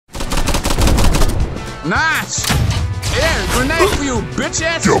Nice! Here, grenade for you,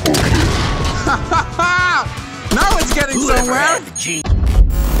 bitches! Double kill. Now it's getting somewhere!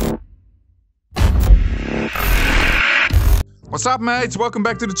 What's up, mates? Welcome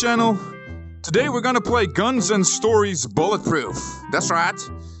back to the channel. Today we're gonna play Guns and Stories Bulletproof. That's right.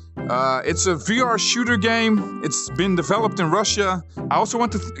 It's a VR shooter game. It's been developed in Russia. I also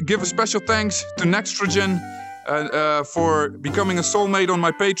want to give a special thanks to Nextrogen for becoming a soulmate on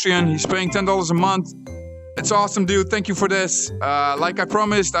my Patreon. He's paying $10 a month. It's awesome, dude. Thank you for this. Like I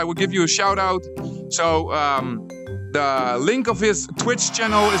promised, I will give you a shout out. So the link of his Twitch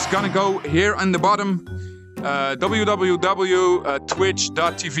channel is gonna go here on the bottom.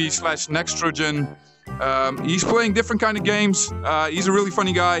 www.twitch.tv/Nextrogen. He's playing different kind of games. He's a really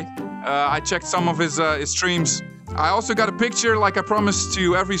funny guy. I checked some of his streams. I also got a picture, like I promised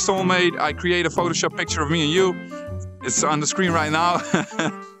to every soulmate. I create a Photoshop picture of me and you. It's on the screen right now.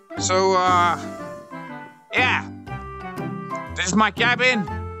 So, yeah. This is my cabin.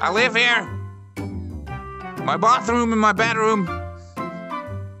 I live here. My bathroom and my bedroom.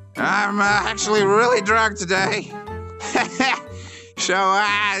 I'm actually really drunk today. So,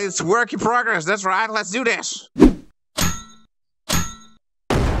 it's work in progress. That's right. Let's do this.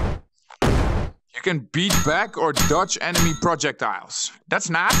 You can beat back or dodge enemy projectiles. That's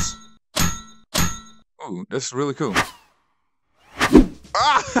nice. Oh, that's really cool.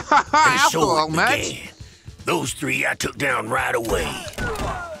 Alcohol, mate. Those three I took down right away.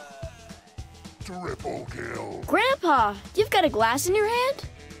 Triple kill. Grandpa, you've got a glass in your hand?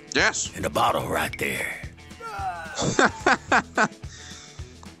 Yes. And a bottle right there.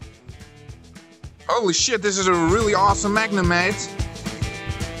 Holy shit, this is a really awesome Magnum, mate.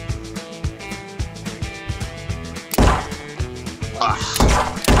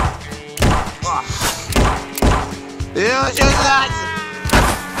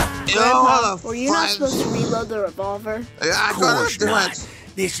 Grandpa, were you not supposed to reload the revolver? Yeah, of course not.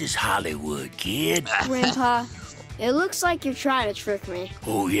 This is Hollywood, kid. Grandpa, it looks like you're trying to trick me.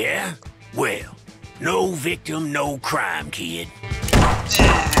 Oh, yeah? Well, no victim, no crime, kid.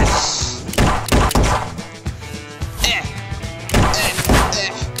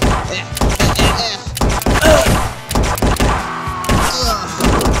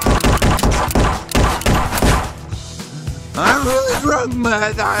 I'm really drunk,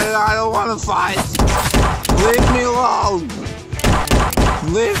 man. I don't want to fight. Leave me alone.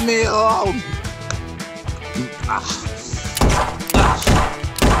 Leave me alone.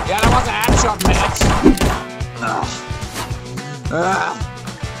 Yeah, that was a headshot, Matt.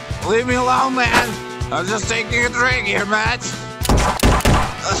 Leave me alone, man. I'm just taking a drink here, Matt.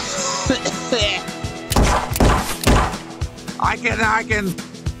 I can.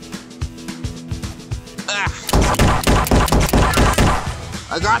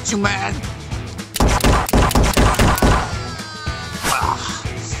 I got you, man.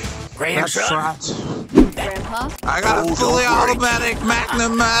 Grandson? That's right. Grandpa? I got a fully automatic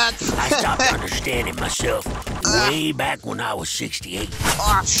Magnum, Matt. I stopped understanding myself way back when I was 68.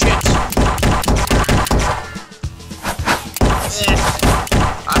 Oh, shit.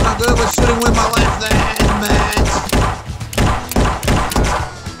 I'm not good with shooting with my left hand, Matt.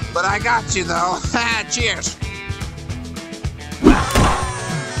 But I got you, though. Cheers.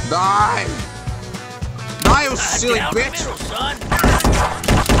 Die! Die, you silly bitch!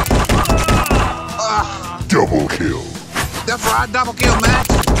 Double kill. That's right, double kill, Matt!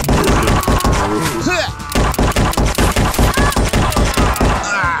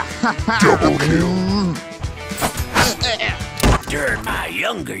 Double kill. During my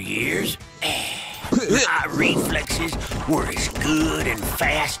younger years, my reflexes were as good and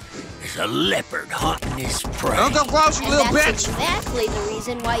fast as a leopard hunting his prey. Don't go close, you little That's bitch! exactly the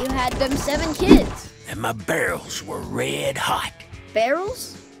reason why you had them 7 kids. And my barrels were red hot.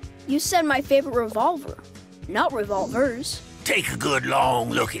 Barrels? You said my favorite revolver, not revolvers. Take a good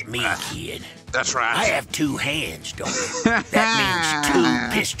long look at me, kid. That's right. I have 2 hands, don't you? That means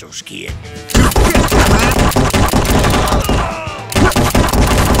 2 pistols, kid.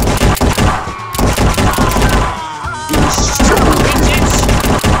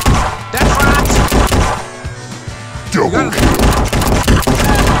 That's right! Double kill.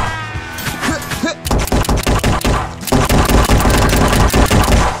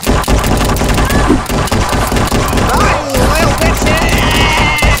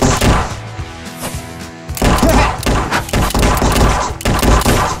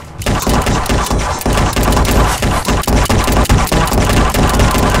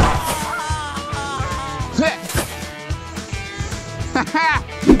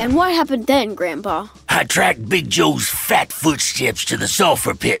 And what happened then, Grandpa? I tracked Big Joe's fat footsteps to the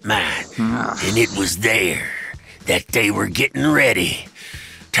sulfur pit mine, and it was there that they were getting ready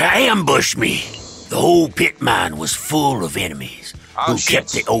to ambush me. The whole pit mine was full of enemies who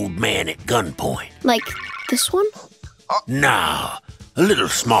kept the old man at gunpoint. Like this one? Nah, a little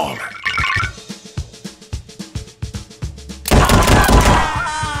smaller.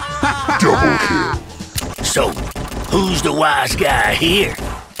 Double kill. So, who's the wise guy here?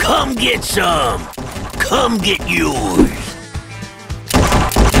 Come get some. Come get yours.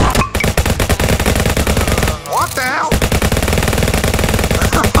 What the hell?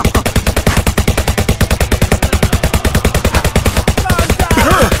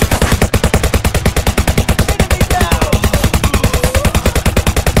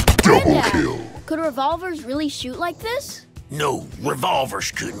 Double kill. Could revolvers really shoot like this? No,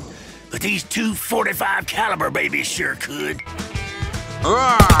 revolvers couldn't. But these two .45 caliber babies sure could.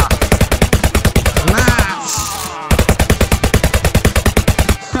 Nice.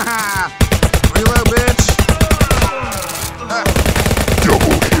 Reload, bitch.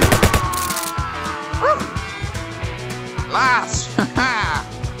 Double kill. Last.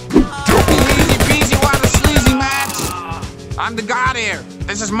 Double Easy peasy, water sleazy, Matt. I'm the god here.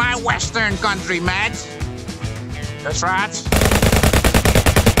 This is my western country, Matt. That's right.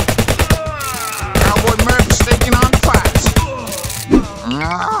 Cowboy Merptv taking on fight.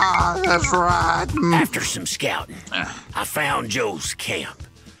 That's right. After some scouting, I found Joe's camp.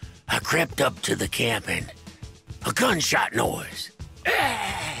 I crept up to the camp and a gunshot noise.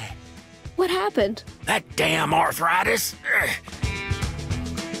 What happened? That damn arthritis.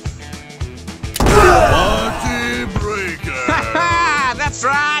 Party breaker. That's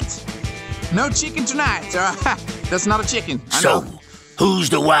right. No chicken tonight. That's not a chicken. I So, know. who's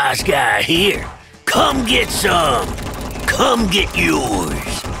the wise guy here? Come get some. Come get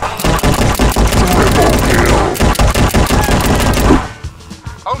yours. Triple kill.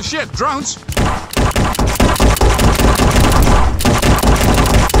 Holy shit, drones.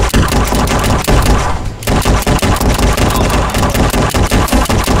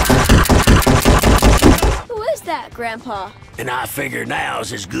 Who is that, Grandpa? And I figure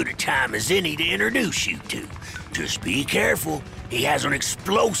now's as good a time as any to introduce you to. Just be careful. He has an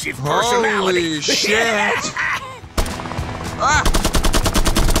explosive personality. Holy shit. Ah.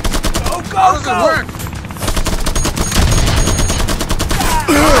 Go, go, How does it work?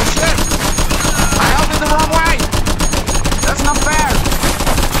 Oh shit! I held it the wrong way! That's not fair!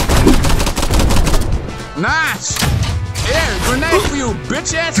 Nice! Here, grenade for you,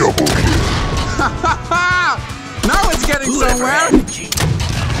 bitches! Double kill. Now it's getting Whoever somewhere! had the Jeep.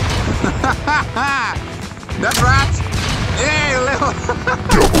 That's right! Yeah, little...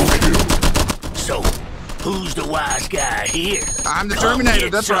 Double kill. So, who's the wise guy here? I'm the Come Terminator,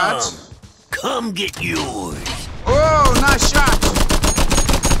 get that's some. right. Come get yours. Oh, nice shot!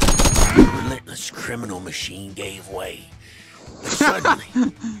 The relentless criminal machine gave way. But suddenly,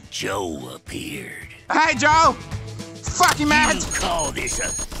 Joe appeared. Hey, Joe! Fuck you, man! You call this a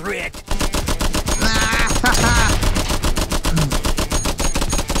threat?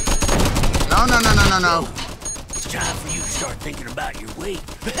 No. It's time for you to start thinking about your weight.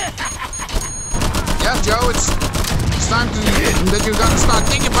 Yes, Joe, it's time that you gotta start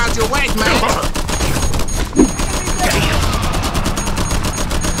thinking about your weight, man.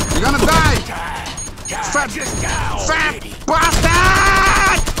 You're gonna die! Fat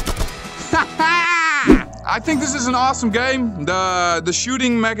bastard! I think this is an awesome game. The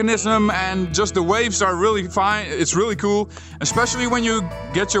shooting mechanism and just the waves are really fine. It's really cool, especially when you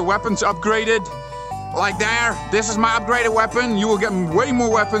get your weapons upgraded. Like there, this is my upgraded weapon. You will get way more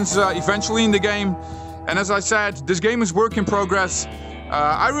weapons eventually in the game. And as I said, this game is work in progress.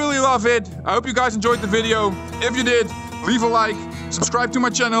 I really love it. I hope you guys enjoyed the video. If you did, leave a like, subscribe to my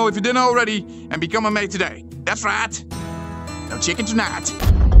channel if you didn't already, and become a mate today. That's right. No chicken tonight.